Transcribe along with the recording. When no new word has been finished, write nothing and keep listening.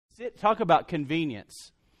talk about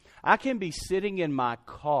convenience. I can be sitting in my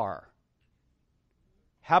car.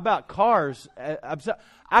 How about cars?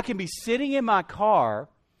 I can be sitting in my car,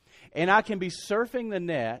 and I can be surfing the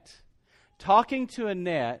net, talking to a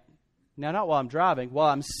net. Now, not while I'm driving, while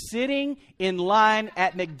I'm sitting in line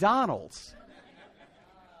at McDonald's,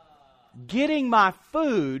 getting my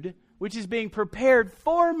food, which is being prepared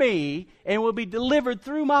for me and will be delivered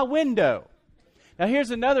through my window. Now,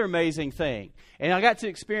 here's another amazing thing. And I got to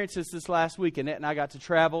experience this last week. Annette and I got to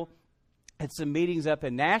travel at some meetings up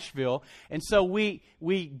in Nashville. And so we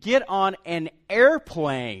get on an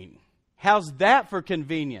airplane. How's that for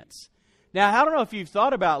convenience? Now, I don't know if you've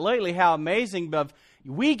thought about lately how amazing, but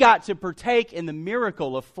we got to partake in the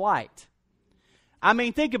miracle of flight. I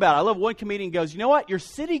mean, think about it. I love one comedian goes, you know what? You're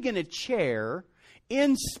sitting in a chair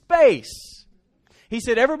in space. He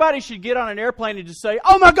said everybody should get on an airplane and just say,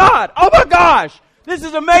 oh my God, oh my gosh, this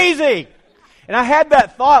is amazing. And I had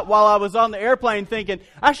that thought while I was on the airplane thinking,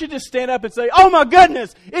 I should just stand up and say, oh my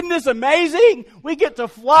goodness, isn't this amazing? We get to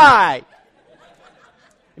fly.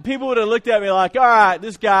 And people would have looked at me like, all right,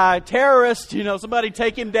 this guy, terrorist, somebody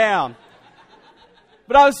take him down.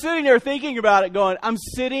 But I was sitting there thinking about it going, I'm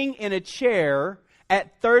sitting in a chair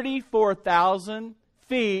at 34,000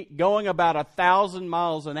 feet going about 1,000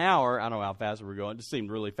 miles an hour. I don't know how fast we were going. It just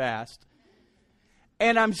seemed really fast.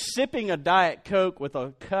 And I'm sipping a Diet Coke with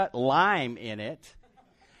a cut lime in it.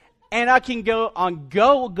 And I can go on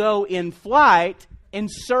go in flight and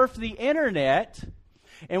surf the internet.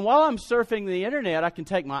 And while I'm surfing the internet, I can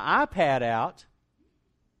take my iPad out.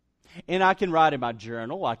 And I can write in my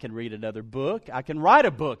journal. I can read another book. I can write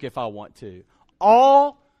a book if I want to.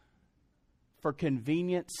 All for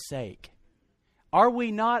convenience sake. Are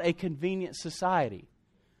we not a convenient society?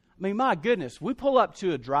 I mean, my goodness, we pull up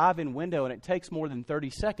to a drive-in window and it takes more than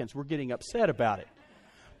 30 seconds. We're getting upset about it.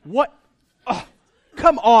 What? Oh,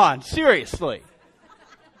 come on, seriously.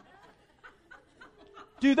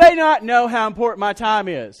 Do they not know how important my time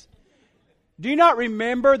is? Do you not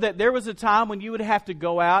remember that there was a time when you would have to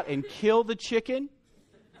go out and kill the chicken,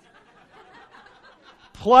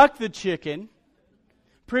 pluck the chicken,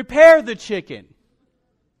 prepare the chicken?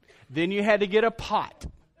 Then you had to get a pot.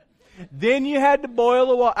 Then you had to boil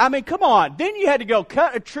the water. I mean, come on. Then you had to go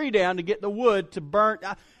cut a tree down to get the wood to burn.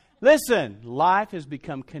 Listen, life has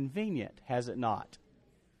become convenient, has it not?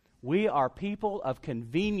 We are people of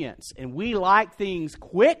convenience, and we like things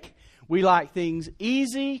quick. We like things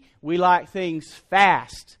easy. We like things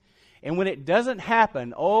fast. And when it doesn't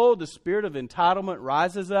happen, the spirit of entitlement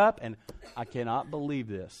rises up, and I cannot believe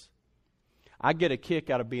this. I get a kick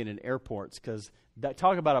out of being in airports because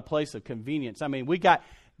talk about a place of convenience. I mean,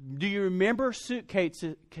 do you remember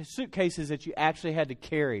suitcases that you actually had to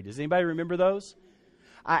carry? Does anybody remember those?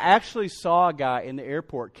 I actually saw a guy in the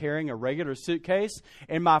airport carrying a regular suitcase,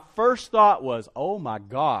 and my first thought was, oh my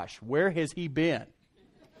gosh, where has he been?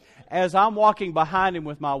 As I'm walking behind him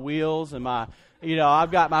with my wheels and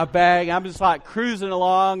I've got my bag, I'm just like cruising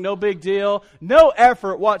along, no big deal, no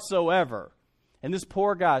effort whatsoever. And this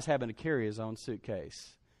poor guy's having to carry his own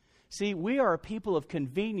suitcase. See, we are a people of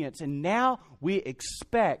convenience, and now we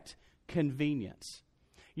expect convenience.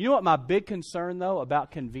 You know what my big concern, though, about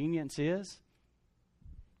convenience is?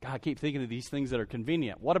 God, I keep thinking of these things that are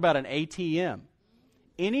convenient. What about an ATM?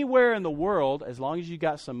 Anywhere in the world, as long as you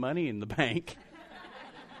got some money in the bank,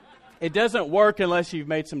 it doesn't work unless you've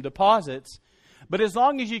made some deposits. But as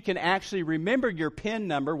long as you can actually remember your PIN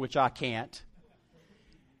number, which I can't,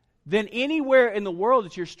 then anywhere in the world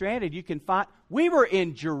that you're stranded, you can find. We were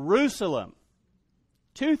in Jerusalem,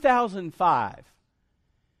 2005,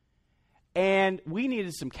 and we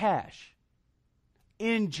needed some cash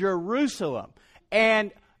in Jerusalem.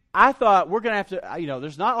 And I thought we're going to have to,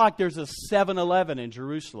 there's not like there's a 7-Eleven in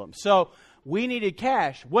Jerusalem. So we needed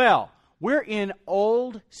cash. Well, we're in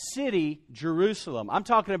Old City, Jerusalem. I'm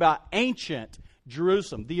talking about ancient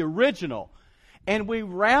Jerusalem, the original. And we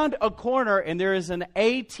round a corner, and there is an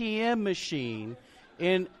ATM machine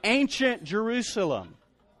in ancient Jerusalem.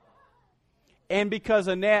 And because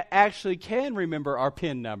Annette actually can remember our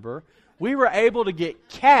PIN number, we were able to get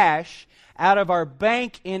cash out of our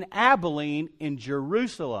bank in Abilene in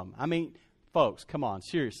Jerusalem. I mean, folks, come on,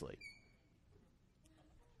 seriously.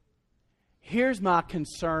 Here's my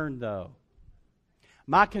concern, though.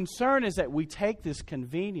 My concern is that we take this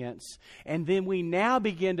convenience and then we now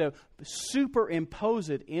begin to superimpose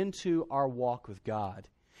it into our walk with God,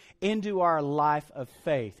 into our life of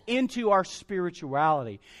faith, into our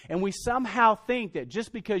spirituality. And we somehow think that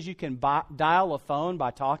just because you can dial a phone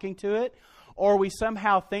by talking to it, or we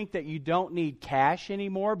somehow think that you don't need cash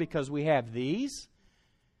anymore because we have these.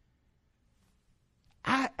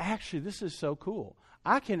 This is so cool.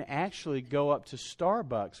 I can actually go up to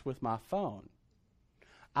Starbucks with my phone.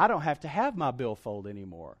 I don't have to have my billfold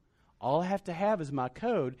anymore. All I have to have is my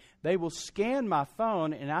code. They will scan my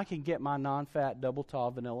phone, and I can get my non-fat double tall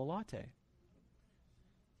vanilla latte.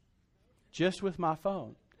 Just with my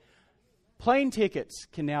phone. Plane tickets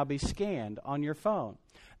can now be scanned on your phone.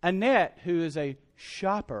 Annette, who is a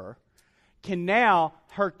shopper, can now,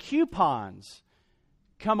 her coupons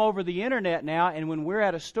come over the internet now, and when we're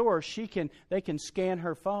at a store, they can scan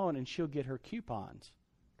her phone and she'll get her coupons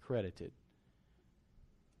credited.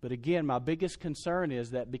 But again, my biggest concern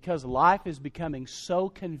is that because life is becoming so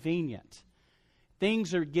convenient,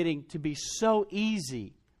 things are getting to be so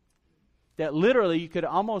easy that literally you could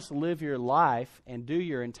almost live your life and do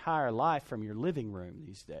your entire life from your living room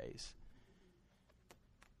these days.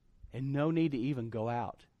 And no need to even go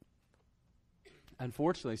out.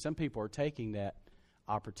 Unfortunately, some people are taking that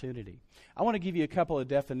opportunity. I want to give you a couple of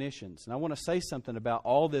definitions, and I want to say something about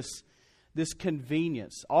all this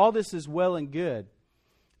convenience. All this is well and good,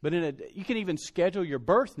 but you can even schedule your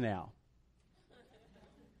birth now.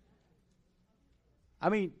 I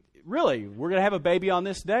mean, really, we're going to have a baby on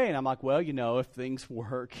this day, and I'm like, well, if things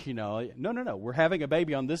work, no, we're having a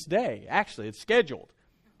baby on this day. Actually, it's scheduled.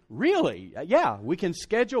 Really? Yeah, we can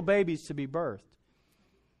schedule babies to be birthed.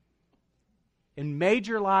 And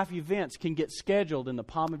major life events can get scheduled in the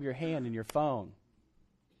palm of your hand in your phone.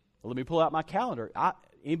 Well, let me pull out my calendar.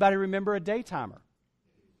 Anybody remember a day timer?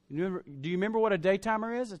 Do you remember what a day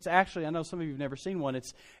timer is? It's actually, I know some of you have never seen one.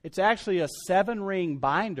 It's actually a 7-ring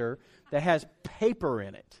binder that has paper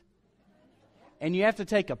in it. And you have to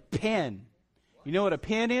take a pen. You know what a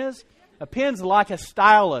pen is? A pen's like a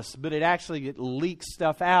stylus, but it leaks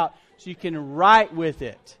stuff out so you can write with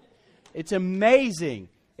it. It's amazing.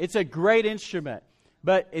 It's a great instrument.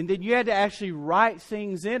 And then you had to actually write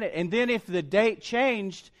things in it. And then if the date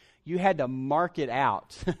changed, you had to mark it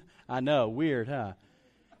out. I know, weird, huh?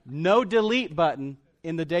 No delete button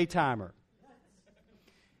in the day timer.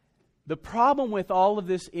 The problem with all of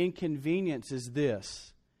this inconvenience is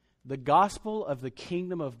this. The gospel of the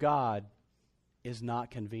kingdom of God is not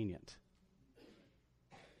convenient.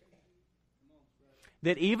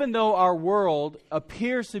 That even though our world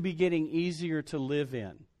appears to be getting easier to live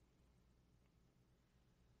in.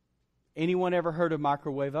 Anyone ever heard of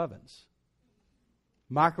microwave ovens?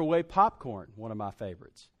 Microwave popcorn, one of my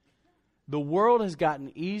favorites. The world has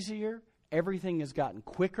gotten easier. Everything has gotten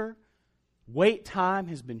quicker. Wait time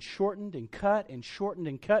has been shortened and cut and shortened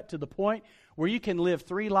and cut to the point where you can live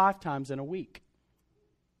 3 lifetimes in a week.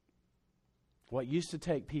 What used to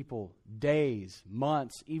take people days,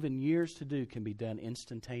 months, even years to do can be done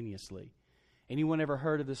instantaneously. Anyone ever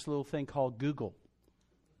heard of this little thing called Google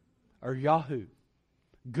or Yahoo?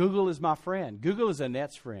 Google is my friend. Google is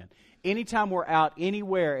Annette's friend. Anytime we're out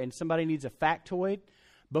anywhere and somebody needs a factoid,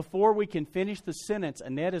 before we can finish the sentence,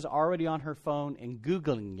 Annette is already on her phone and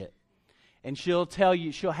Googling it. And she'll tell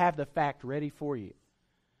you, she'll have the fact ready for you.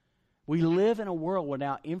 We live in a world where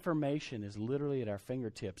now information is literally at our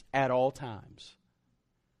fingertips at all times.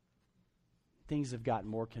 Things have gotten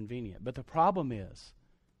more convenient. But the problem is,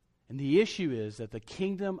 and the issue is, that the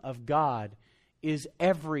kingdom of God is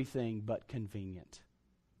everything but convenient.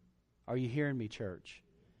 Are you hearing me, church?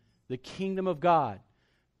 The kingdom of God,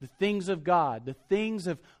 the things of God, the things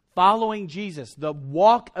of following Jesus, the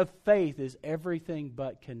walk of faith is everything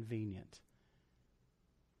but convenient.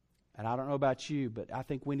 And I don't know about you, but I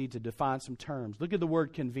think we need to define some terms. Look at the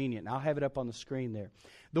word convenient. I'll have it up on the screen there.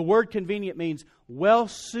 The word convenient means well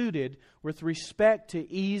suited with respect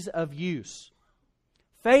to ease of use.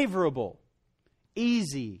 Favorable,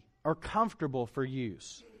 easy, or comfortable for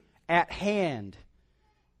use. At hand,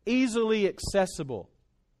 easily accessible.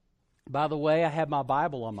 By the way, I have my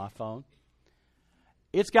Bible on my phone.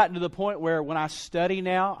 It's gotten to the point where when I study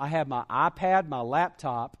now, I have my iPad, my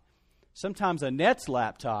laptop, sometimes Annette's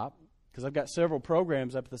laptop, because I've got several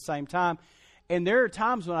programs up at the same time. And there are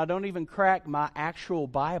times when I don't even crack my actual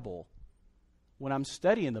Bible when I'm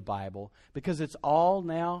studying the Bible, because it's all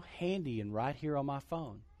now handy and right here on my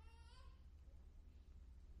phone.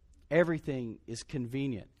 Everything is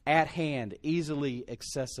convenient, at hand, easily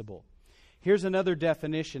accessible. Here's another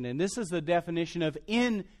definition, and this is the definition of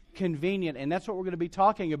inconvenient, and that's what we're going to be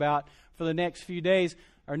talking about for the next few days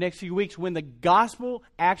or next few weeks, when the gospel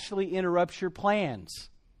actually interrupts your plans.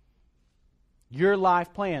 Your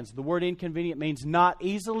life plans. The word inconvenient means not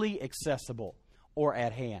easily accessible or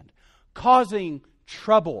at hand, causing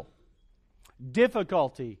trouble,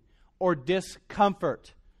 difficulty, or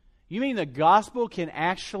discomfort. You mean the gospel can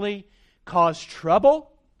actually cause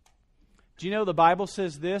trouble? Do you know the Bible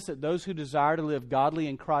says this, that those who desire to live godly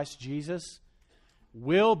in Christ Jesus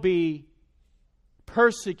will be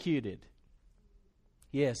persecuted.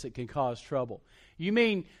 Yes, it can cause trouble. You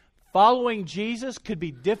mean following Jesus could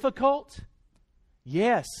be difficult?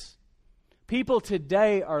 Yes. People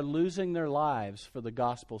today are losing their lives for the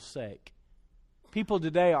gospel's sake. People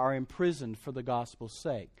today are imprisoned for the gospel's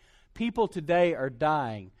sake. People today are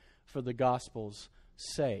dying for the gospel's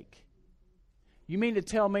sake. You mean to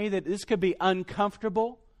tell me that this could be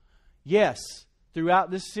uncomfortable? Yes.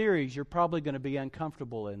 Throughout this series, you're probably going to be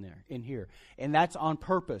uncomfortable in here. And that's on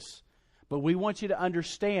purpose. But we want you to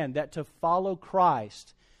understand that to follow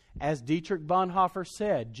Christ, as Dietrich Bonhoeffer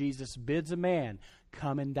said, Jesus bids a man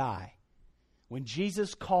come and die. When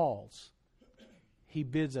Jesus calls, He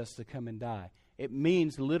bids us to come and die. It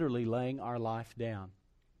means literally laying our life down.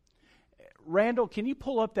 Randall, can you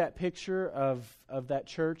pull up that picture of that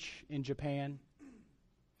church in Japan?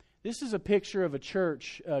 This is a picture of a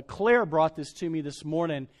church. Claire brought this to me this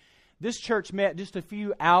morning. This church met just a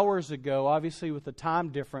few hours ago, obviously with the time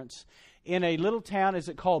difference, in a little town. Is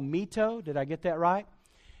it called Mito? Did I get that right?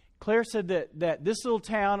 Claire said that this little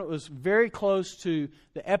town was very close to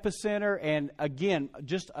the epicenter, and again,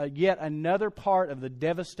 just yet another part of the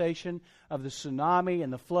devastation of the tsunami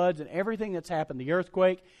and the floods and everything that's happened, the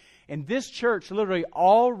earthquake. And this church, literally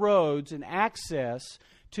all roads and access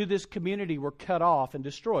to this community were cut off and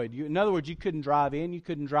destroyed. In other words, you couldn't drive in, you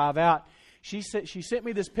couldn't drive out. She sent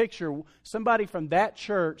me this picture. Somebody from that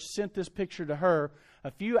church sent this picture to her a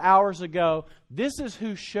few hours ago. This is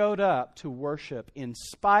who showed up to worship in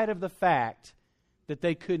spite of the fact that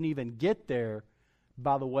they couldn't even get there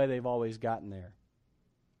by the way they've always gotten there.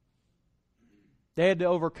 They had to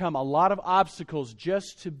overcome a lot of obstacles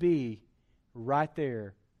just to be right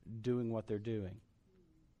there doing what they're doing.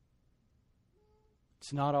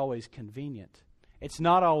 It's not always convenient. It's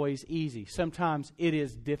not always easy. Sometimes it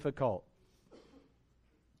is difficult.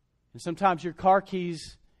 And sometimes your car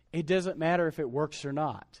keys, it doesn't matter if it works or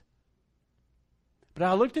not. But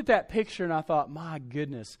I looked at that picture and I thought, my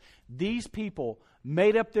goodness, these people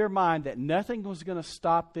made up their mind that nothing was going to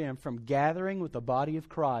stop them from gathering with the body of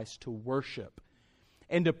Christ to worship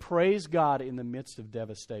and to praise God in the midst of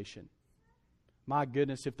devastation. My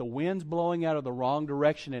goodness, if the wind's blowing out of the wrong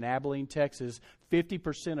direction in Abilene, Texas,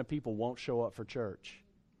 50% of people won't show up for church.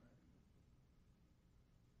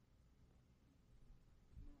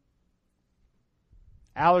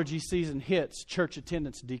 Allergy season hits, church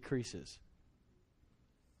attendance decreases.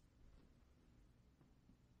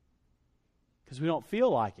 Because we don't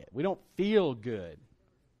feel like it. We don't feel good.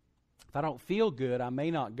 If I don't feel good, I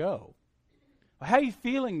may not go. Well, how are you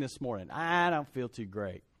feeling this morning? I don't feel too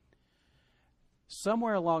great.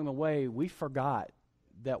 Somewhere along the way, we forgot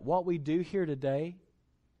that what we do here today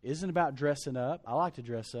isn't about dressing up. I like to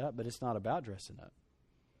dress up, but it's not about dressing up.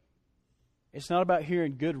 It's not about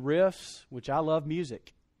hearing good riffs, which I love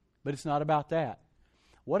music, but it's not about that.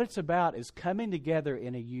 What it's about is coming together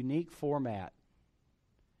in a unique format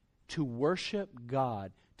to worship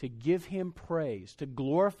God, to give Him praise, to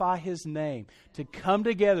glorify His name, to come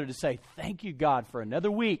together to say, thank you, God, for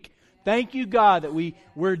another week. Thank you, God, that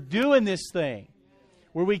we're doing this thing.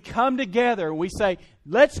 Where we come together and we say,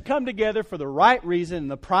 let's come together for the right reason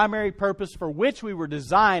and the primary purpose for which we were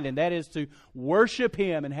designed, and that is to worship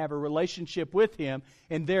Him and have a relationship with Him,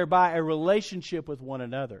 and thereby a relationship with one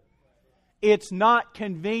another. It's not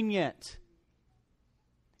convenient.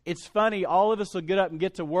 It's funny, all of us will get up and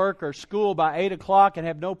get to work or school by 8 o'clock and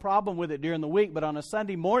have no problem with it during the week, but on a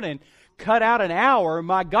Sunday morning, cut out an hour,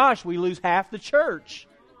 my gosh, we lose half the church.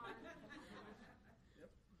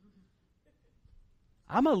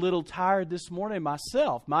 I'm a little tired this morning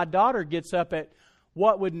myself. My daughter gets up at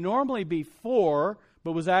what would normally be 4,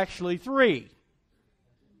 but was actually 3.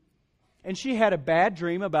 And she had a bad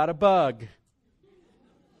dream about a bug.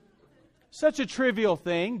 Such a trivial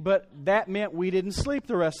thing, but that meant we didn't sleep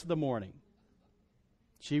the rest of the morning.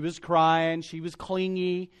 She was crying. She was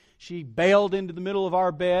clingy. She bailed into the middle of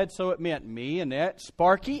our bed, so it meant me, Annette,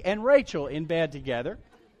 Sparky, and Rachel in bed together.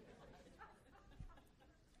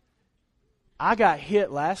 I got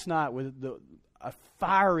hit last night with a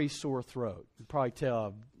fiery sore throat. You can probably tell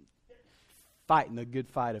I'm fighting the good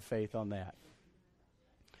fight of faith on that.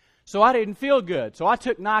 So I didn't feel good. So I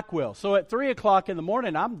took NyQuil. So at 3 o'clock in the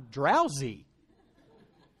morning, I'm drowsy.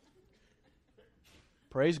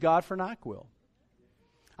 Praise God for NyQuil.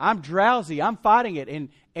 I'm drowsy. I'm fighting it.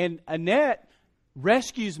 And Annette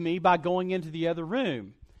rescues me by going into the other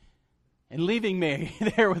room and leaving me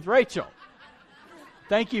there with Rachel.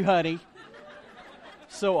 Thank you, honey.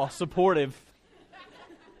 So supportive.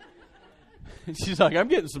 She's like, I'm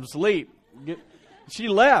getting some sleep. She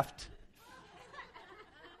left.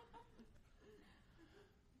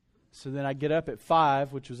 So then I get up at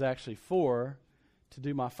 5, which was actually 4, to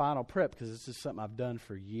do my final prep because this is something I've done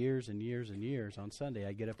for years and years and years. On Sunday,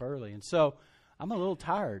 I get up early. And so I'm a little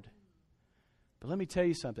tired. But let me tell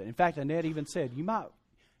you something. In fact, Annette even said,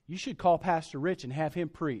 you should call Pastor Rich and have him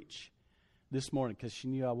preach this morning because she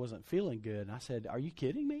knew I wasn't feeling good. And I said, are you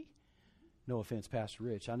kidding me? No offense, Pastor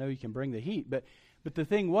Rich. I know you can bring the heat. But the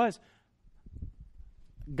thing was,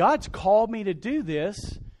 God's called me to do this.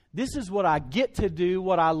 This is what I get to do,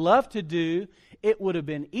 what I love to do. It would have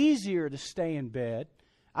been easier to stay in bed.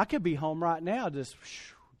 I could be home right now just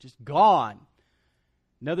gone.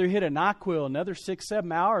 Another hit of NyQuil, another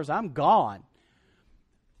 6-7 hours, I'm gone.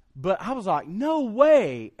 But I was like, no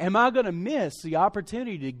way am I going to miss the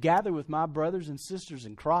opportunity to gather with my brothers and sisters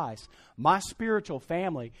in Christ, my spiritual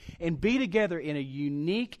family, and be together in a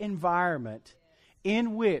unique environment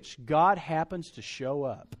in which God happens to show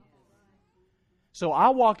up. So I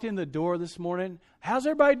walked in the door this morning. How's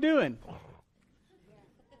everybody doing?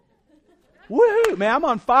 Woohoo! Man, I'm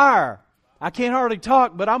on fire. I can't hardly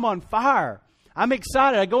talk, but I'm on fire. I'm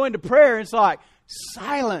excited. I go into prayer, and it's like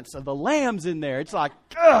silence of the lambs in there. It's like,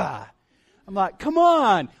 ugh. I'm like, come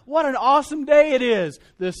on. What an awesome day it is.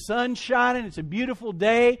 The sun's shining. It's a beautiful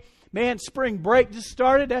day. Man, spring break just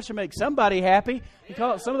started. That should make somebody happy.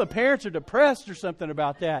 Some of the parents are depressed or something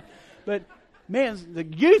about that. But, man, the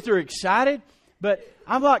youth are excited. But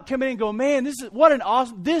I'm like coming in and going, man, this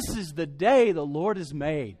is the day the Lord has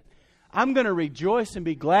made. I'm going to rejoice and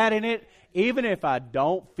be glad in it, even if I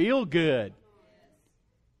don't feel good.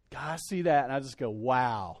 God, I see that, and I just go,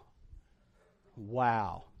 wow.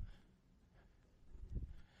 Wow.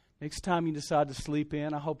 Next time you decide to sleep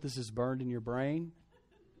in, I hope this is burned in your brain.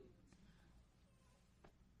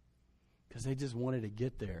 Because they just wanted to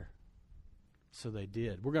get there. So they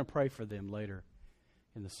did. We're going to pray for them later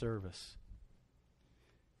in the service.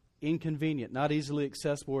 Inconvenient, not easily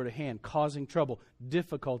accessible or at hand, causing trouble,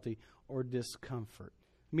 difficulty, or discomfort.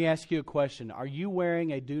 Let me ask you a question. Are you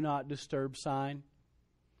wearing a do not disturb sign?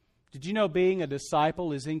 Did you know being a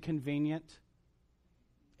disciple is inconvenient?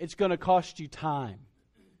 It's going to cost you time.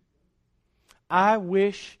 I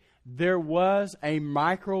wish there was a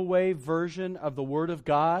microwave version of the Word of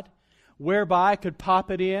God whereby I could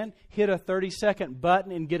pop it in, hit a 30-second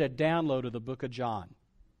button, and get a download of the book of John.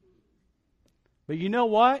 But you know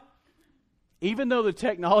what? Even though the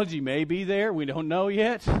technology may be there, we don't know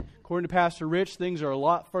yet. According to Pastor Rich, things are a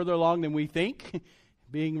lot further along than we think.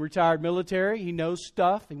 Being retired military, he knows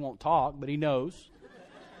stuff. He won't talk, but he knows.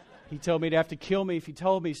 He told me to have to kill me if he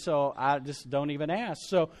told me, so I just don't even ask.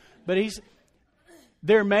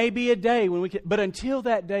 There may be a day when we can, but until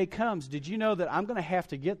that day comes, did you know that I'm going to have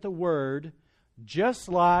to get the Word just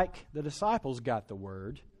like the disciples got the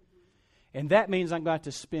Word? And that means I'm going to have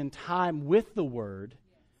to spend time with the Word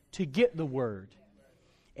to get the Word.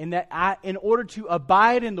 And that in order to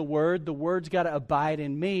abide in the Word's got to abide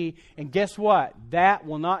in me. And guess what? That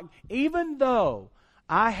will not, even though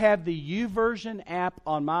I have the YouVersion app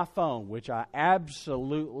on my phone, which I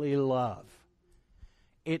absolutely love,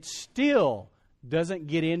 it still doesn't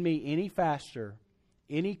get in me any faster,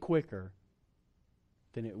 any quicker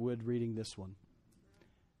than it would reading this one.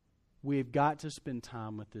 We've got to spend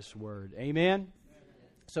time with this Word. Amen?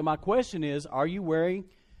 So my question is, are you wearing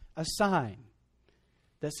a sign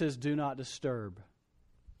that says do not disturb?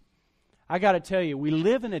 I got to tell you, we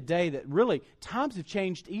live in a day that really, times have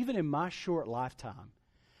changed even in my short lifetime.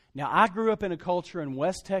 Now, I grew up in a culture in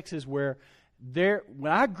West Texas where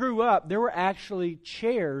when I grew up, there were actually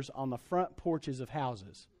chairs on the front porches of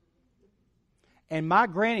houses. And my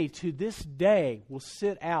granny, to this day, will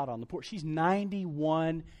sit out on the porch. She's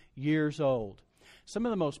 91 years old. Some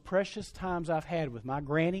of the most precious times I've had with my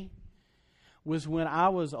granny was when I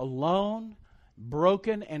was alone,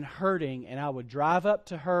 broken and hurting, and I would drive up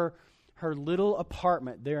to her little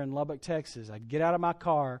apartment there in Lubbock, Texas. I'd get out of my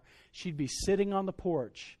car. She'd be sitting on the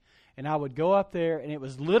porch, and I would go up there, and it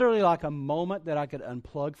was literally like a moment that I could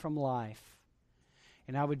unplug from life.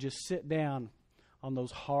 And I would just sit down on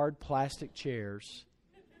those hard plastic chairs,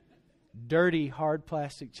 dirty, hard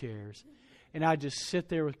plastic chairs, and I'd just sit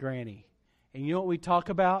there with Granny. And you know what we talk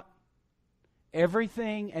about?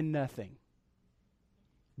 Everything and nothing.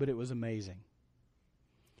 But it was amazing.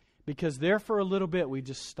 Because there for a little bit we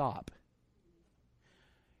just stop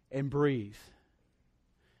and breathe.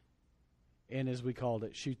 And as we called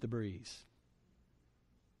it, shoot the breeze.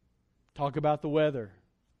 Talk about the weather.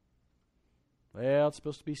 Well, it's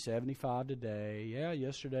supposed to be 75 today. Yeah,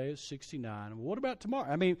 yesterday it was 69. Well, what about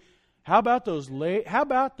tomorrow? I mean, how about those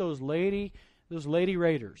lady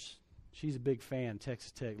Raiders? She's a big fan,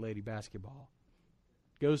 Texas Tech lady basketball.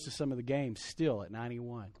 Goes to some of the games still at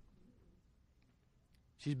 91.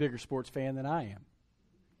 She's a bigger sports fan than I am.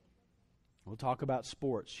 We'll talk about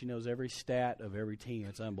sports. She knows every stat of every team.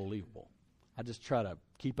 It's unbelievable. I just try to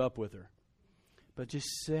keep up with her. But just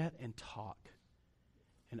sit and talk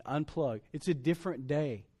and unplug. It's a different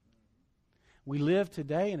day. We live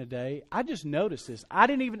today in a day. I just noticed this.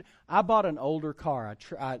 I bought an older car.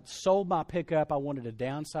 I sold my pickup. I wanted to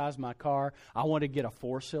downsize my car. I wanted to get a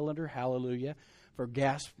 4-cylinder. Hallelujah. For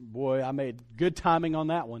gas, boy, I made good timing on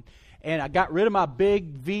that one. And I got rid of my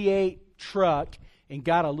big V8 truck and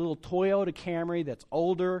got a little Toyota Camry that's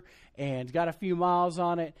older and got a few miles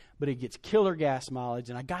on it, but it gets killer gas mileage.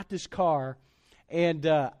 And I got this car, and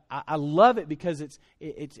I love it because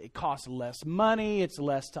it costs less money, it's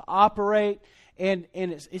less to operate, and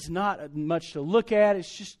it's not much to look at.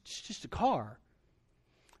 It's just a car,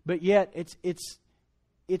 but yet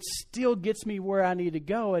it still gets me where I need to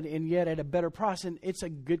go, and yet at a better price, and it's a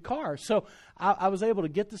good car. So I was able to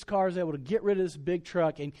get this car, I was able to get rid of this big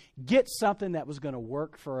truck and get something that was going to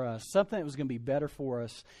work for us, something that was going to be better for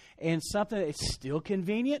us, and something that's still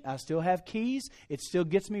convenient. I still have keys. It still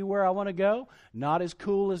gets me where I want to go. Not as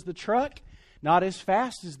cool as the truck, not as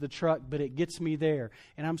fast as the truck, but it gets me there.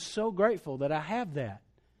 And I'm so grateful that I have that.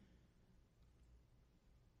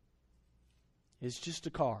 It's just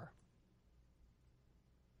a car.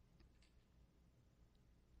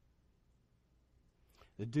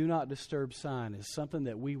 The do not disturb sign is something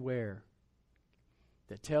that we wear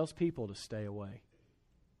that tells people to stay away,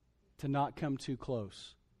 to not come too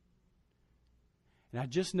close. And I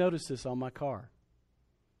just noticed this on my car,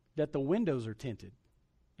 that the windows are tinted.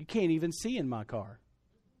 You can't even see in my car.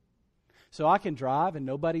 So I can drive and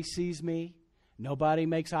nobody sees me. Nobody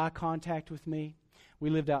makes eye contact with me.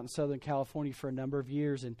 We lived out in Southern California for a number of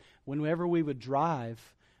years, and whenever we would drive,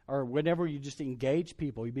 or whenever you just engage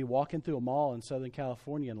people, you'd be walking through a mall in Southern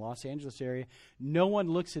California and Los Angeles area, no one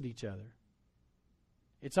looks at each other.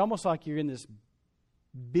 It's almost like you're in this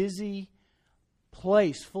busy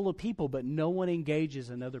place full of people, but no one engages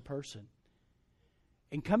another person.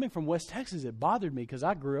 And coming from West Texas, it bothered me because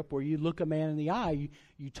I grew up where you look a man in the eye,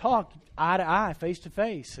 you talk eye to eye, face to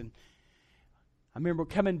face. And I remember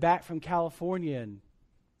coming back from California, and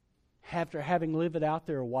after having lived out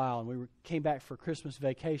there a while, and we came back for Christmas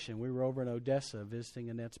vacation. We were over in Odessa visiting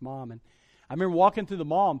Annette's mom, and I remember walking through the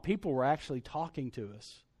mall, and people were actually talking to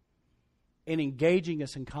us and engaging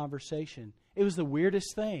us in conversation. It was the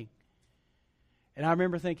weirdest thing. And I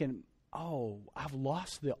remember thinking, oh, I've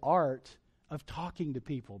lost the art of talking to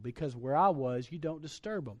people, because where I was, you don't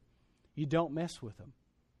disturb them. You don't mess with them.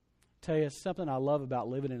 Tell you something I love about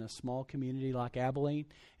living in a small community like Abilene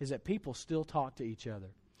is that people still talk to each other.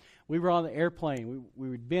 We were on the airplane.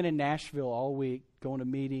 We'd been in Nashville all week, going to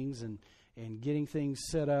meetings and getting things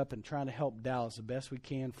set up and trying to help Dallas the best we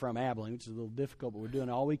can from Abilene, which is a little difficult, but we're doing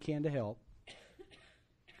all we can to help.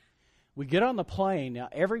 We get on the plane. Now,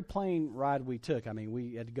 every plane ride we took,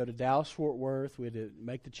 we had to go to Dallas-Fort Worth. We had to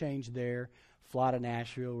make the change there, fly to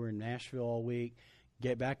Nashville. We're in Nashville all week,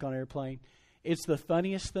 get back on airplane. It's the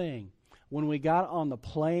funniest thing. When we got on the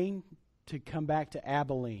plane to come back to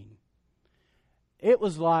Abilene, it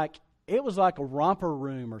was like a romper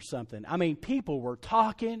room or something. People were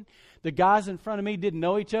talking. The guys in front of me didn't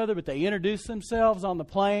know each other, but they introduced themselves on the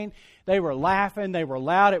plane. They were laughing. They were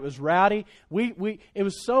loud. It was rowdy. It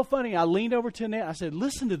was so funny. I leaned over to Annette. I said,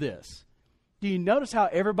 listen to this. Do you notice how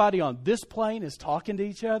everybody on this plane is talking to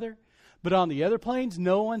each other? But on the other planes,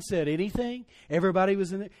 no one said anything. Everybody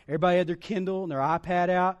was in there. Everybody had their Kindle and their iPad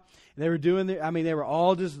out. They were doing they were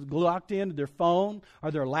all just locked into their phone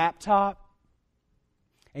or their laptop.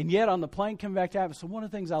 And yet on the plane coming back to Abilene, so one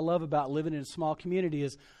of the things I love about living in a small community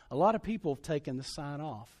is a lot of people have taken the sign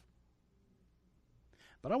off.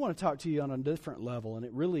 But I want to talk to you on a different level, and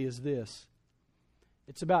it really is this.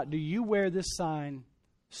 It's about, do you wear this sign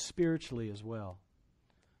spiritually as well?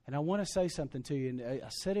 And I want to say something to you, and I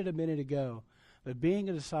said it a minute ago, but being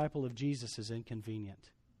a disciple of Jesus is inconvenient.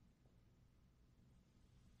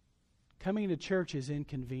 Coming to church is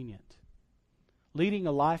inconvenient. Leading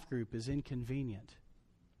a life group is inconvenient.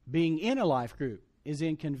 Being in a life group is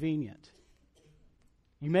inconvenient.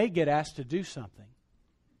 You may get asked to do something.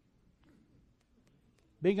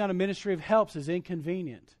 Being on a ministry of helps is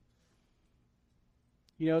inconvenient.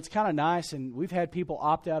 It's kind of nice, and we've had people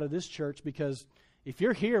opt out of this church because if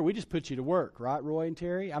you're here, we just put you to work, right, Roy and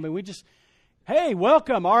Terry? Hey,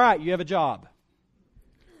 welcome. All right, you have a job.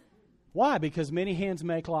 Why? Because many hands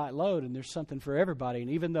make light load, and there's something for everybody. And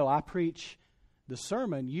even though I preach the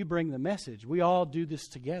sermon, you bring the message. We all do this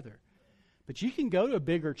together. But you can go to a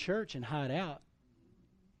bigger church and hide out.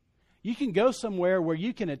 You can go somewhere where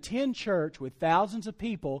you can attend church with thousands of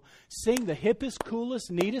people, sing the hippest, coolest,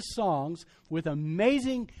 neatest songs with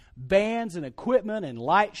amazing bands and equipment and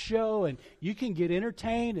light show, and you can get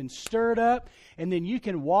entertained and stirred up, and then you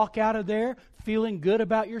can walk out of there feeling good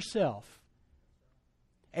about yourself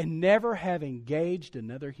and never have engaged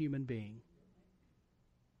another human being.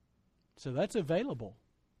 So that's available.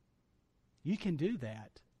 You can do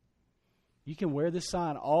that. You can wear this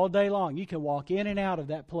sign all day long. You can walk in and out of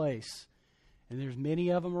that place, and there's many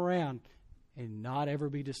of them around, and not ever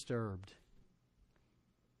be disturbed.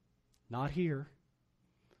 Not here.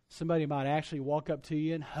 Somebody might actually walk up to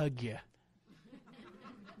you and hug you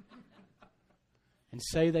and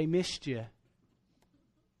say they missed you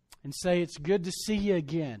and say it's good to see you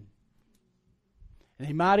again. And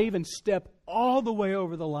they might even step all the way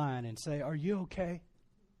over the line and say, "Are you okay?"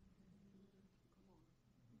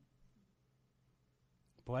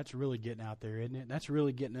 Boy, that's really getting out there, isn't it? That's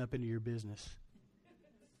really getting up into your business.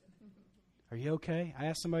 Are you okay? I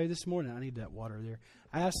asked somebody this morning. I need that water there.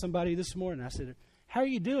 I asked somebody this morning. I said, "How are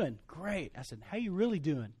you doing?" "Great." I said, "How you really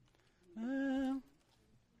doing?"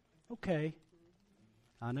 Okay.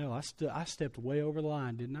 I know. I stepped way over the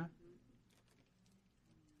line, didn't I?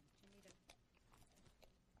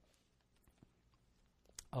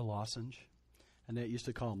 A lozenge. Annette used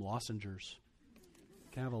to call them lozengers.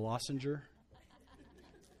 Can I have a lozenger?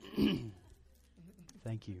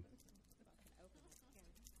 Thank you.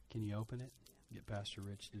 Can you open it? Get Pastor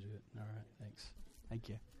Rich to do it. All right, thanks. Thank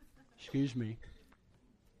you. Excuse me.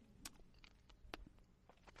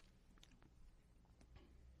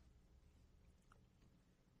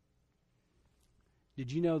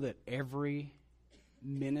 Did you know that every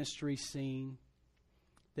ministry scene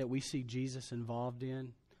that we see Jesus involved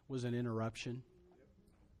in was an interruption?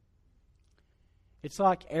 It's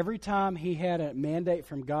like every time he had a mandate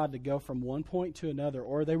from God to go from one point to another,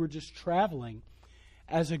 or they were just traveling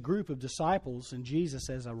as a group of disciples and Jesus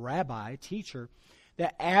as a rabbi, teacher,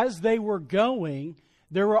 that as they were going,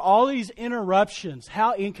 there were all these interruptions.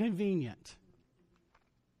 How inconvenient.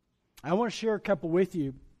 I want to share a couple with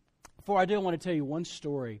you. Before I do, I want to tell you one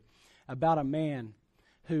story about a man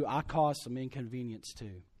who I caused some inconvenience to.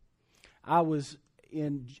 I was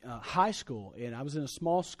in high school, and I was in a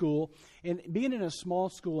small school. And being in a small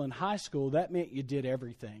school in high school, that meant you did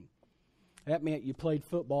everything. That meant you played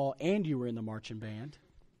football and you were in the marching band.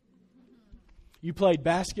 You played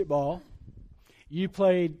basketball. You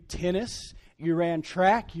played tennis. You ran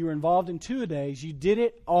track. You were involved in two-a-days. You did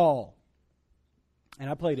it all. And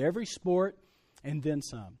I played every sport and then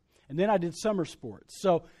some. And then I did summer sports.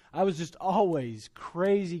 So I was just always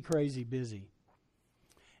crazy, crazy busy.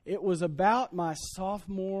 It was about my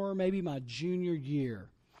sophomore, maybe my junior year.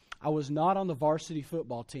 I was not on the varsity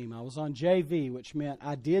football team. I was on JV, which meant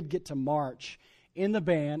I did get to march in the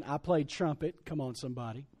band. I played trumpet. Come on,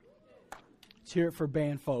 somebody. Let's hear it for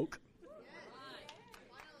band folk.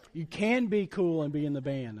 You can be cool and be in the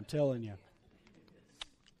band, I'm telling you.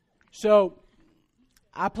 So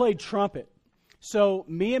I played trumpet. So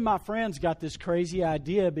me and my friends got this crazy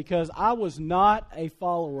idea because I was not a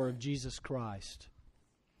follower of Jesus Christ.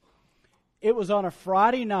 It was on a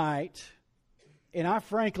Friday night, and I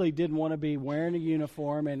frankly didn't want to be wearing a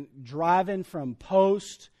uniform and driving from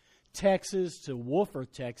Post, Texas to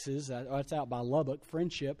Wolford, Texas. That's out by Lubbock,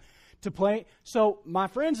 Friendship, to play. So my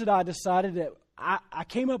friends and I decided that I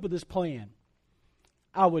came up with this plan.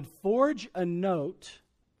 I would forge a note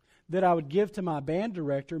that I would give to my band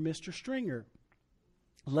director, Mr. Stringer,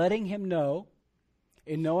 letting him know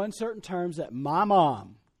in no uncertain terms that my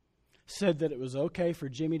mom said that it was okay for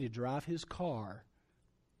Jimmy to drive his car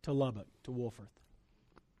to Lubbock, to Wolford.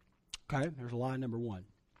 Okay, there's line number one.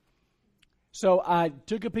 So I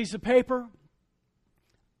took a piece of paper.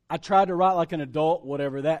 I tried to write like an adult,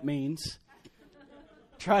 whatever that means.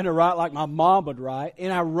 Trying to write like my mom would write.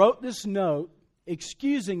 And I wrote this note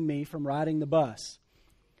excusing me from riding the bus.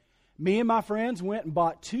 Me and my friends went and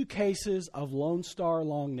bought 2 cases of Lone Star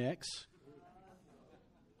long necks.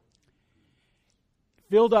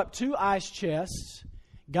 Filled up 2 ice chests.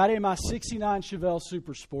 Got in my 69 Chevelle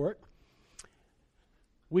Super Sport.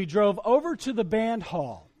 We drove over to the band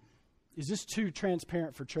hall. Is this too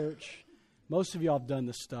transparent for church? Most of y'all have done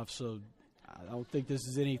this stuff, so I don't think this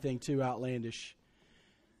is anything too outlandish.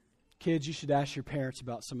 Kids, you should ask your parents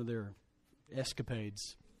about some of their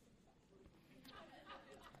escapades.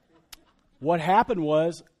 What happened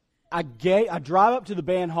was, I drive up to the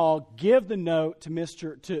band hall, give the note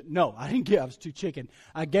to no, I didn't give, I was too chicken.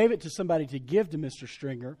 I gave it to somebody to give to Mr.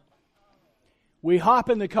 Stringer. We hop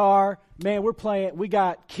in the car, man, we're playing, we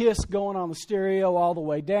got Kiss going on the stereo all the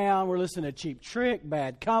way down, we're listening to Cheap Trick,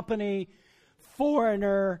 Bad Company,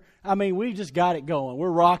 Foreigner. I mean, we just got it going. We're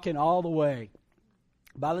rocking all the way.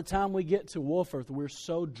 By the time we get to Wolforth, we're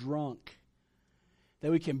so drunk that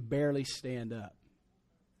we can barely stand up.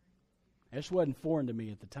 This wasn't foreign to me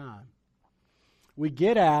at the time. We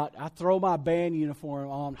get out. I throw my band uniform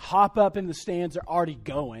on, hop up in the stands. They're already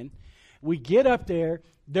going. We get up there.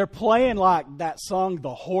 They're playing like that song,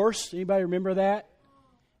 The Horse. Anybody remember that?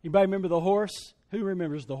 Anybody remember The Horse? Who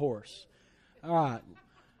remembers The Horse? All right.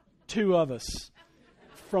 2 of us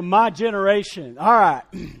from my generation. All right.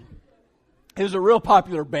 It was a real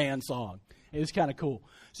popular band song. It was kind of cool.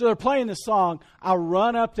 So they're playing this song. I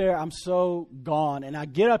run up there. I'm so gone. And I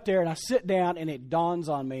get up there and I sit down and it dawns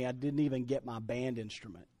on me I didn't even get my band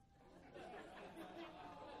instrument.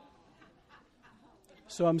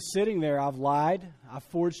 So I'm sitting there. I've lied. I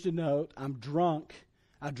forged a note. I'm drunk.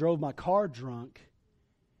 I drove my car drunk.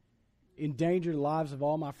 Endangered the lives of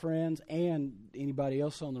all my friends and anybody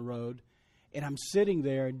else on the road. And I'm sitting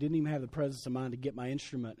there and didn't even have the presence of mind to get my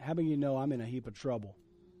instrument. How many of you know I'm in a heap of trouble?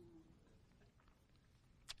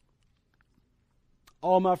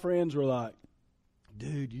 All my friends were like,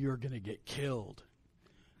 dude, you're going to get killed.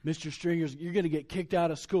 Mr. Stringers, you're going to get kicked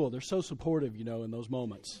out of school. They're so supportive, you know, in those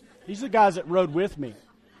moments. These are the guys that rode with me.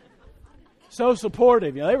 So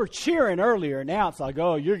supportive. You know, they were cheering earlier. Now it's like,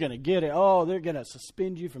 oh, you're going to get it. Oh, they're going to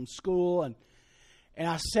suspend you from school. And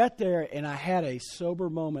I sat there and I had a sober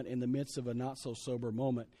moment in the midst of a not so sober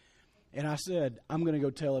moment. And I said, I'm going to go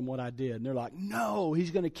tell him what I did. And they're like, no,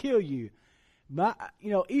 he's going to kill you.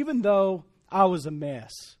 Even though I was a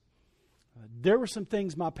mess, there were some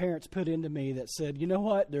things my parents put into me that said, you know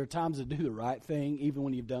what? There are times to do the right thing even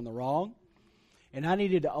when you've done the wrong. And I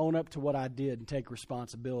needed to own up to what I did and take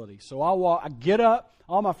responsibility. So I get up.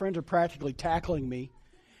 All my friends are practically tackling me.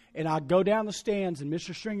 And I go down the stands, and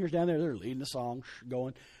Mr. Stringer's down there. They're leading the song,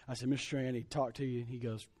 going. I said, Mr. Stringer, I need to talk to you. And he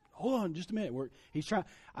goes, hold on just a minute. He's trying.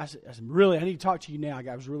 I said, really, I need to talk to you now.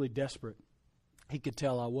 I was really desperate. He could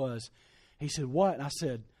tell I was. He said, what? And I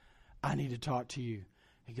said, I need to talk to you.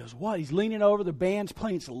 He goes, what? He's leaning over. The band's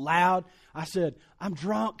playing. It's loud. I said, I'm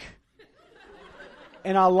drunk.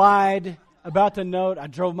 And I lied about the note. I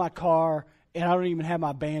drove my car, and I don't even have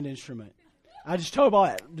my band instrument. I just told him all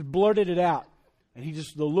that, blurted it out. And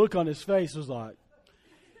the look on his face was like.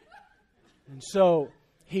 And so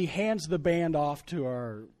he hands the band off to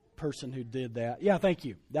our person who did that. Yeah, thank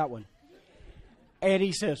you. That one. And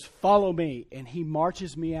he says, follow me. And he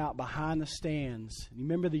marches me out behind the stands. You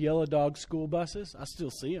remember the Yellow Dog school buses? I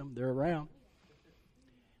still see them. They're around.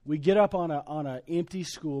 We get up on an empty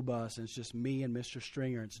school bus, and it's just me and Mr.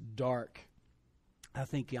 Stringer. It's dark. I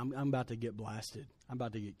think I'm about to get blasted. I'm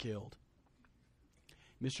about to get killed.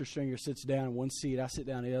 Mr. Stringer sits down in one seat. I sit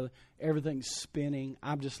down in the other. Everything's spinning.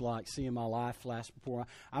 I'm just like seeing my life flash before.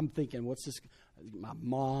 I'm thinking, what's this? My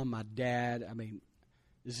mom, my dad. I mean,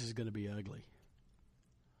 this is going to be ugly.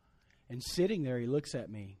 And sitting there, he looks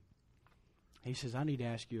at me. He says, I need to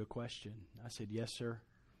ask you a question. I said, yes, sir.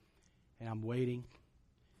 And I'm waiting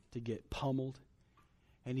to get pummeled.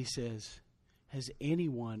 And he says, has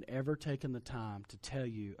anyone ever taken the time to tell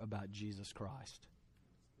you about Jesus Christ?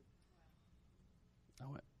 I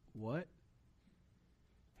went, what?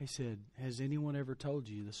 He said, has anyone ever told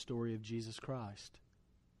you the story of Jesus Christ?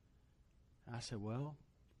 I said, well,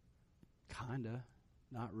 kind of,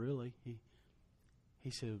 not really. He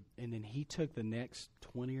said, and then he took the next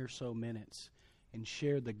 20 or so minutes and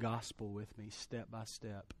shared the gospel with me step by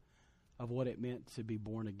step of what it meant to be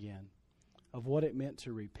born again, of what it meant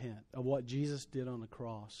to repent, of what Jesus did on the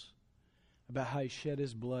cross, about how he shed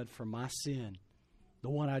his blood for my sin, the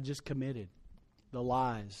one I just committed, the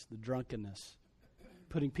lies, the drunkenness,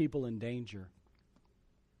 putting people in danger.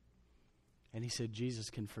 And he said, Jesus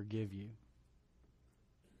can forgive you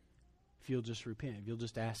if you'll just repent, if you'll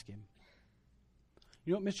just ask him.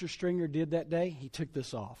 You know what Mr. Stringer did that day? He took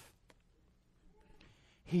this off.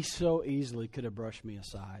 He so easily could have brushed me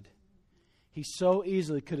aside. He so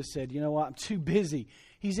easily could have said, you know what, I'm too busy.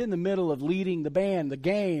 He's in the middle of leading the band, the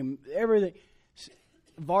game, everything,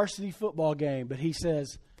 varsity football game. But he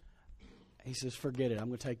says, forget it, I'm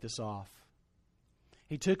going to take this off.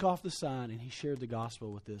 He took off the sign and he shared the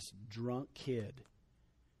gospel with this drunk kid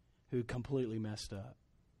who completely messed up.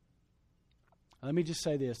 Let me just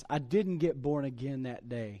say this. I didn't get born again that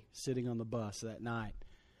day, sitting on the bus that night.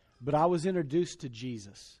 But I was introduced to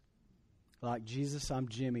Jesus. Like, Jesus, I'm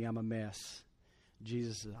Jimmy, I'm a mess.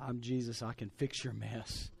 Jesus, I'm Jesus, I can fix your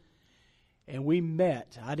mess. And we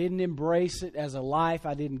met. I didn't embrace it as a life.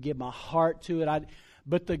 I didn't give my heart to it.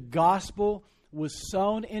 But the gospel was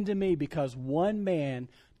sown into me because one man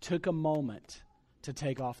took a moment to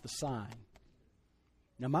take off the sign.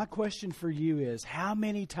 Now, my question for you is, how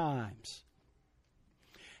many times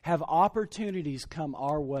have opportunities come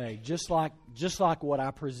our way, just like what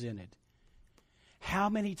I presented. How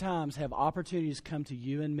many times have opportunities come to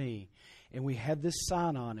you and me, and we had this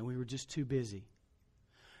sign on, and we were just too busy,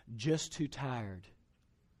 just too tired,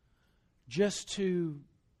 just too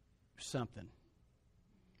something?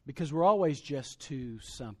 Because we're always just too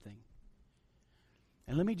something.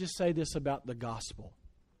 And let me just say this about the gospel.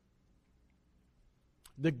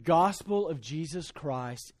 The gospel of Jesus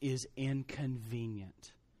Christ is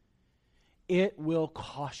inconvenient. It will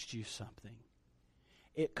cost you something.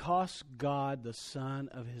 It costs God the Son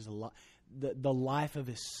of His the life of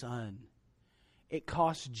His Son. It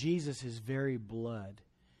costs Jesus His very blood.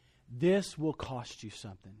 This will cost you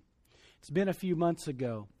something. It's been a few months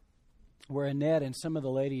ago where Annette and some of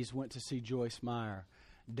the ladies went to see Joyce Meyer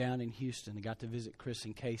down in Houston. They got to visit Chris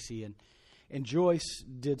and Casey, and Joyce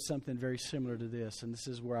did something very similar to this, and this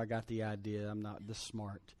is where I got the idea. I'm not this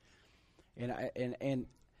smart. And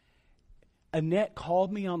Annette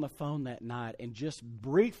called me on the phone that night and just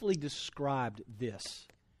briefly described this.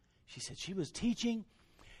 She said she was teaching,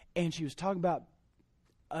 and she was talking about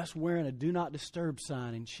us wearing a do not disturb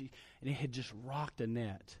sign, and it had just rocked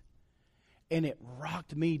Annette. And it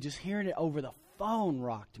rocked me. Just hearing it over the phone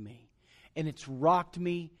rocked me. And it's rocked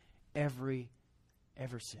me ever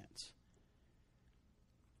since.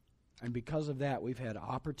 And because of that, we've had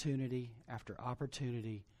opportunity after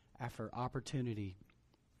opportunity after opportunity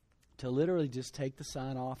to literally just take the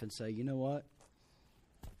sign off and say, you know what?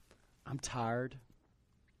 I'm tired.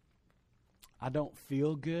 I don't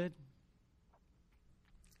feel good.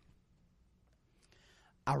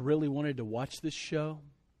 I really wanted to watch this show.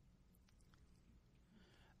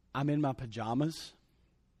 I'm in my pajamas.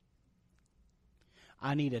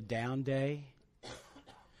 I need a down day.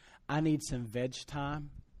 I need some veg time.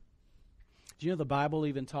 Do you know the Bible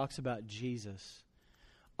even talks about Jesus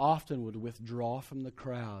often would withdraw from the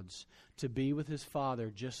crowds to be with His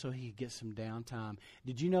Father just so He could get some downtime?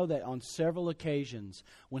 Did you know that on several occasions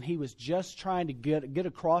when He was just trying to get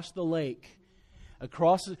across the lake,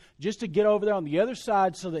 just to get over there on the other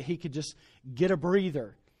side so that He could just get a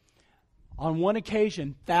breather, on one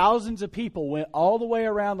occasion, thousands of people went all the way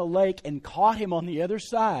around the lake and caught Him on the other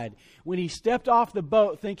side when He stepped off the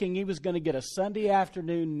boat thinking He was going to get a Sunday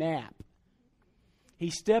afternoon nap. He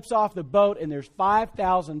steps off the boat and there's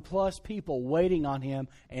 5,000 plus people waiting on Him,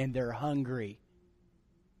 and they're hungry.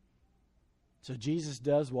 So Jesus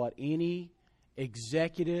does what any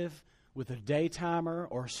executive with a daytimer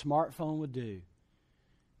or a smartphone would do.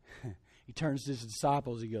 He turns to His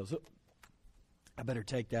disciples. He goes, "Oh, I better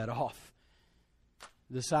take that off."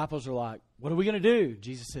 The disciples are like, "What are we going to do?"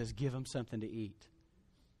 Jesus says, "Give them something to eat."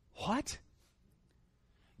 What?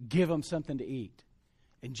 Give them something to eat.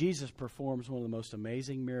 And Jesus performs one of the most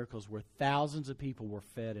amazing miracles where thousands of people were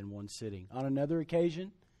fed in one sitting. On another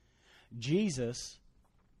occasion, Jesus,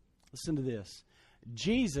 listen to this,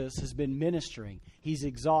 Jesus has been ministering. He's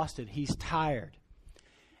exhausted. He's tired.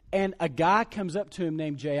 And a guy comes up to him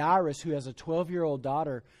named Jairus who has a 12-year-old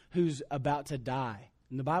daughter who's about to die.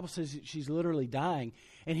 And the Bible says she's literally dying.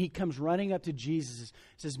 And he comes running up to Jesus and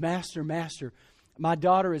says, Master, my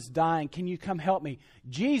daughter is dying. Can you come help me?"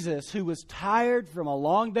 Jesus, who was tired from a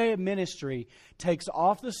long day of ministry, takes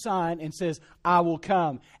off the sign and says, "I will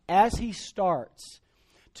come." As he starts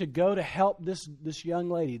to go to help this young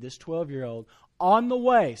lady, this 12-year-old, on the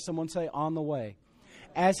way, someone say on the way.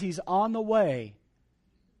 As he's on the way,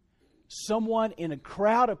 someone in a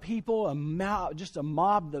crowd of people, just a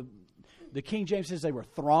mob, the King James says they were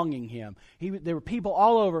thronging him. There were people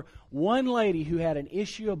all over. One lady who had an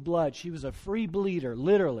issue of blood, she was a free bleeder,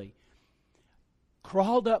 literally,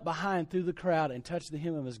 crawled up behind through the crowd and touched the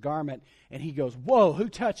hem of His garment. And he goes, "Whoa, who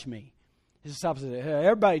touched me?" His disciples said, "Hey,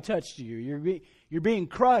 everybody touched you. You're being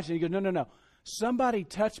crushed." And he goes, No. Somebody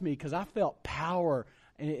touched me because I felt power.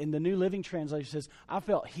 In the New Living Translation says, I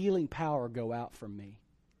felt healing power go out from me.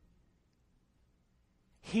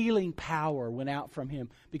 Healing power went out from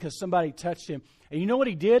him because somebody touched him. And you know what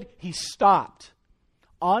he did? He stopped.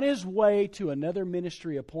 On his way to another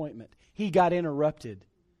ministry appointment, he got interrupted.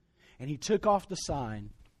 And he took off the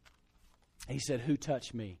sign. He said, "Who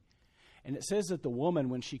touched me?" And it says that the woman,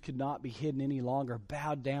 when she could not be hidden any longer,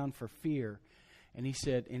 bowed down for fear. And he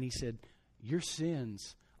said, "Your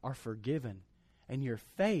sins are forgiven, and your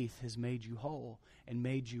faith has made you whole and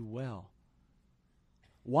made you well."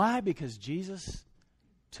 Why? Because Jesus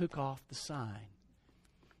took off the sign.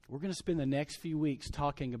 We're going to spend the next few weeks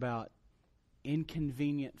talking about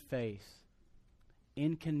inconvenient faith,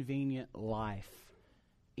 inconvenient life,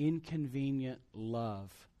 inconvenient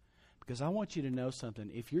love. Because I want you to know something.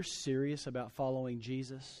 If you're serious about following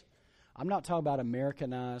Jesus, I'm not talking about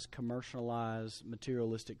Americanized, commercialized,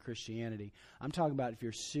 materialistic Christianity. I'm talking about if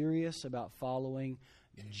you're serious about following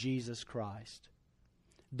Jesus Christ,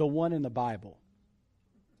 the one in the Bible.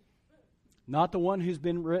 Not the one who's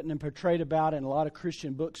been written and portrayed about in a lot of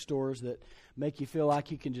Christian bookstores that make you feel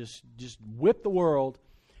like you can just whip the world.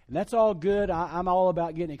 And that's all good. I'm all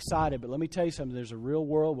about getting excited. But let me tell you something. There's a real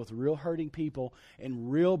world with real hurting people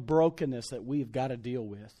and real brokenness that we've got to deal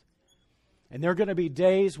with. And there are going to be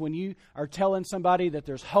days when you are telling somebody that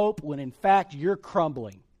there's hope when in fact you're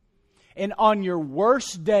crumbling. And on your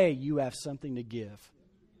worst day, you have something to give.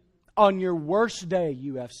 On your worst day,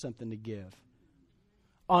 you have something to give.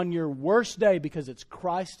 On your worst day, because it's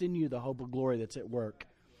Christ in you, the hope of glory that's at work.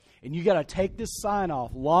 And you got to take this sign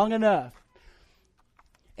off long enough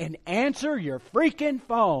and answer your freaking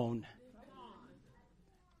phone.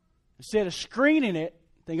 Instead of screening it,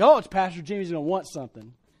 think, oh, it's Pastor Jimmy's going to want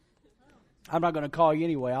something. I'm not going to call you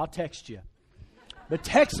anyway. I'll text you. But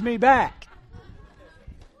text me back.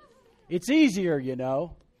 It's easier, you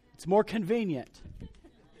know. It's more convenient.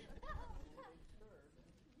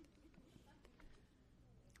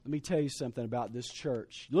 Let me tell you something about this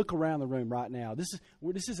church. Look around the room right now. This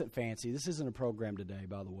isn't fancy. This isn't a program today,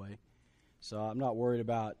 by the way. So I'm not worried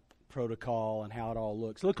about protocol and how it all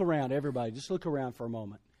looks. Look around, everybody. Just look around for a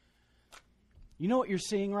moment. You know what you're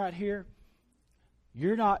seeing right here?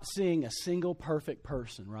 You're not seeing a single perfect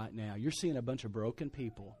person right now. You're seeing a bunch of broken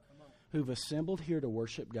people who've assembled here to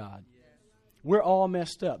worship God. We're all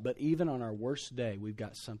messed up, but even on our worst day, we've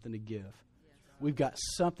got something to give. We've got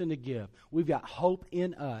something to give. We've got hope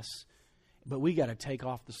in us, but we got to take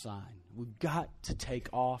off the sign. We've got to take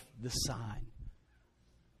off the sign.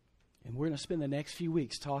 And we're going to spend the next few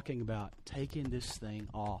weeks talking about taking this thing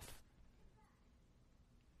off.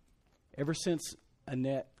 Ever since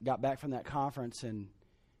Annette got back from that conference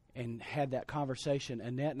and had that conversation,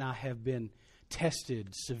 Annette and I have been tested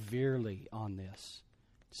severely on this.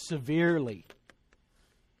 Severely.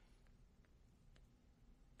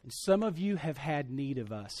 And some of you have had need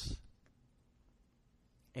of us.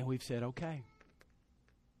 And we've said, okay.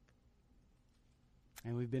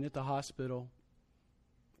 And we've been at the hospital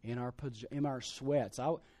in our sweats.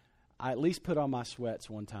 I at least put on my sweats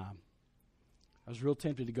one time. I was real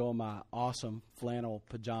tempted to go in my awesome flannel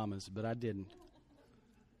pajamas, but I didn't.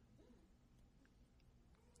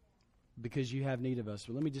 Because you have need of us.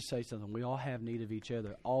 But let me just say something. We all have need of each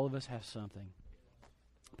other. All of us have something.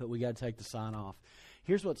 But we got to take the sign off.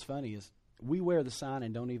 Here's what's funny is we wear the sign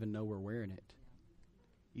and don't even know we're wearing it.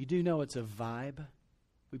 You do know it's a vibe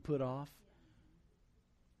we put off.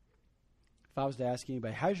 If I was to ask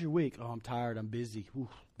anybody, how's your week? Oh, I'm tired. I'm busy. Ooh,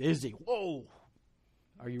 busy. Whoa.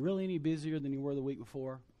 Are you really any busier than you were the week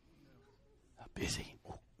before? Busy.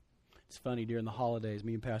 It's funny, during the holidays,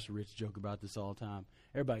 me and Pastor Rich joke about this all the time.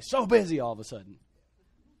 Everybody's so busy all of a sudden.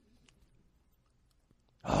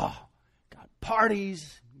 Oh, got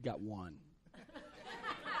parties. Got one.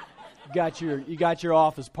 You got your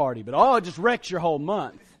office party, but it just wrecks your whole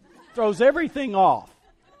month. Throws everything off.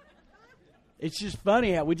 It's just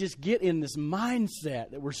funny how we just get in this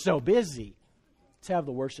mindset that we're so busy. Let's have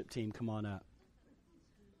the worship team come on up.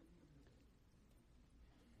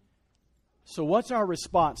 So what's our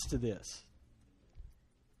response to this?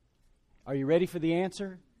 Are you ready for the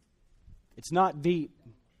answer? It's not deep,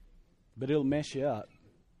 but it'll mess you up.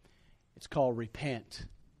 It's called repent.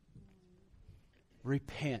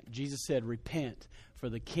 Repent. Jesus said, repent, for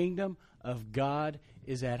the kingdom of God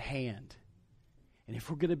is at hand. And if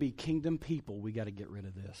we're going to be kingdom people, we got to get rid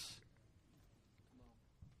of this.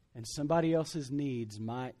 And somebody else's needs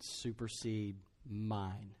might supersede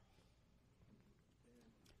mine.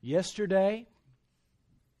 Yesterday,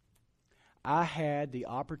 I had the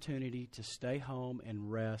opportunity to stay home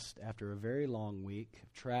and rest after a very long week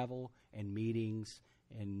of travel and meetings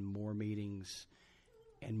and more meetings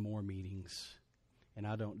and more meetings. And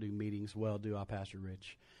I don't do meetings well, do I, Pastor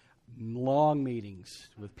Rich? Long meetings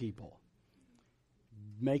with people.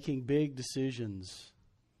 Making big decisions,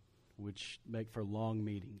 which make for long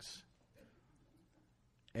meetings.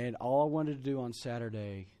 And all I wanted to do on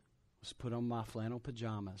Saturday was put on my flannel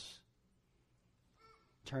pajamas,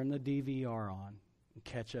 turn the DVR on, and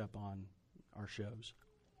catch up on our shows.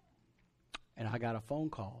 And I got a phone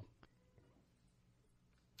call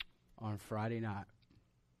on Friday night.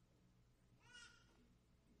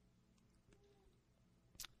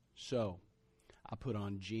 So I put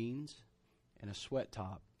on jeans and a sweat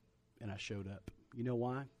top, and I showed up. You know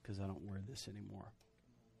why? Because I don't wear this anymore.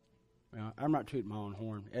 I'm not tooting my own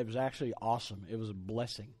horn. It was actually awesome. It was a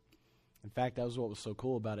blessing. In fact, that was what was so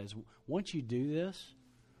cool about it. Is once you do this,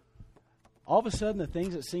 all of a sudden the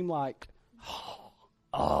things that seem like,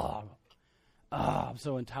 I'm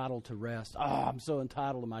so entitled to rest. Oh, I'm so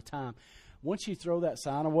entitled to my time. Once you throw that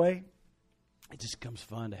sign away, it just becomes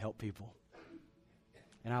fun to help people.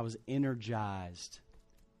 And I was energized.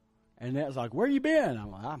 And it was like, where you been? I'm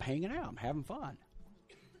like, I'm hanging out. I'm having fun.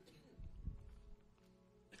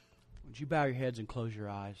 Would you bow your heads and close your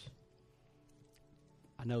eyes?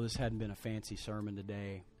 I know this hadn't been a fancy sermon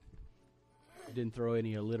today. It didn't throw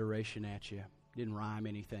any alliteration at you. Didn't rhyme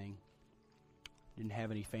anything. Didn't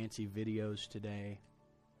have any fancy videos today.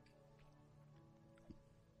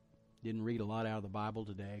 Didn't read a lot out of the Bible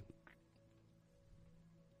today.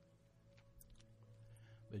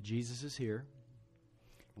 But Jesus is here,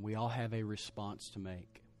 and we all have a response to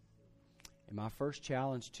make. And my first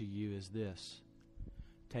challenge to you is this.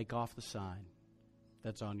 Take off the sign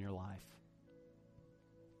that's on your life.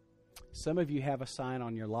 Some of you have a sign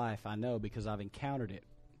on your life, I know, because I've encountered it.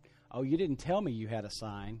 Oh, you didn't tell me you had a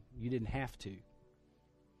sign. You didn't have to.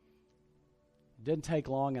 It doesn't take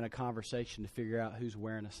long in a conversation to figure out who's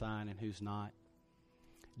wearing a sign and who's not.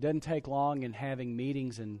 It doesn't take long in having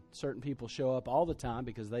meetings and certain people show up all the time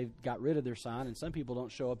because they've got rid of their sign, and some people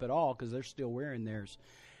don't show up at all because they're still wearing theirs.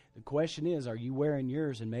 The question is, are you wearing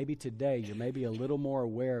yours? And maybe today you're maybe a little more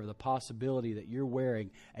aware of the possibility that you're wearing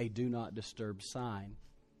a do not disturb sign.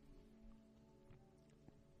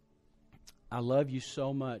 I love you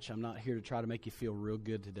so much. I'm not here to try to make you feel real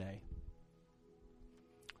good today.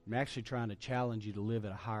 I'm actually trying to challenge you to live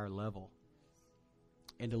at a higher level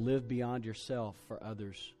and to live beyond yourself for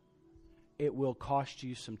others. It will cost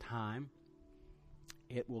you some time.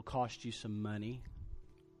 It will cost you some money.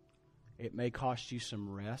 It may cost you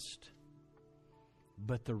some rest.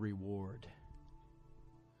 But the reward,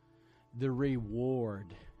 the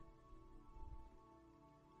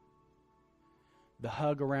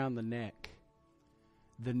hug around the neck,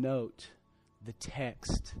 the note, the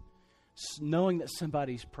text, knowing that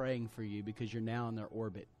somebody's praying for you because you're now in their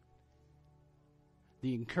orbit,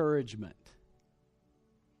 the encouragement,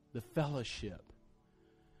 the fellowship,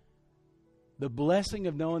 the blessing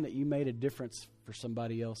of knowing that you made a difference for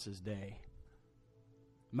somebody else's day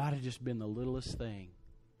might have just been the littlest thing.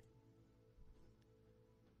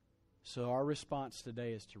 So our response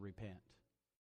today is to repent.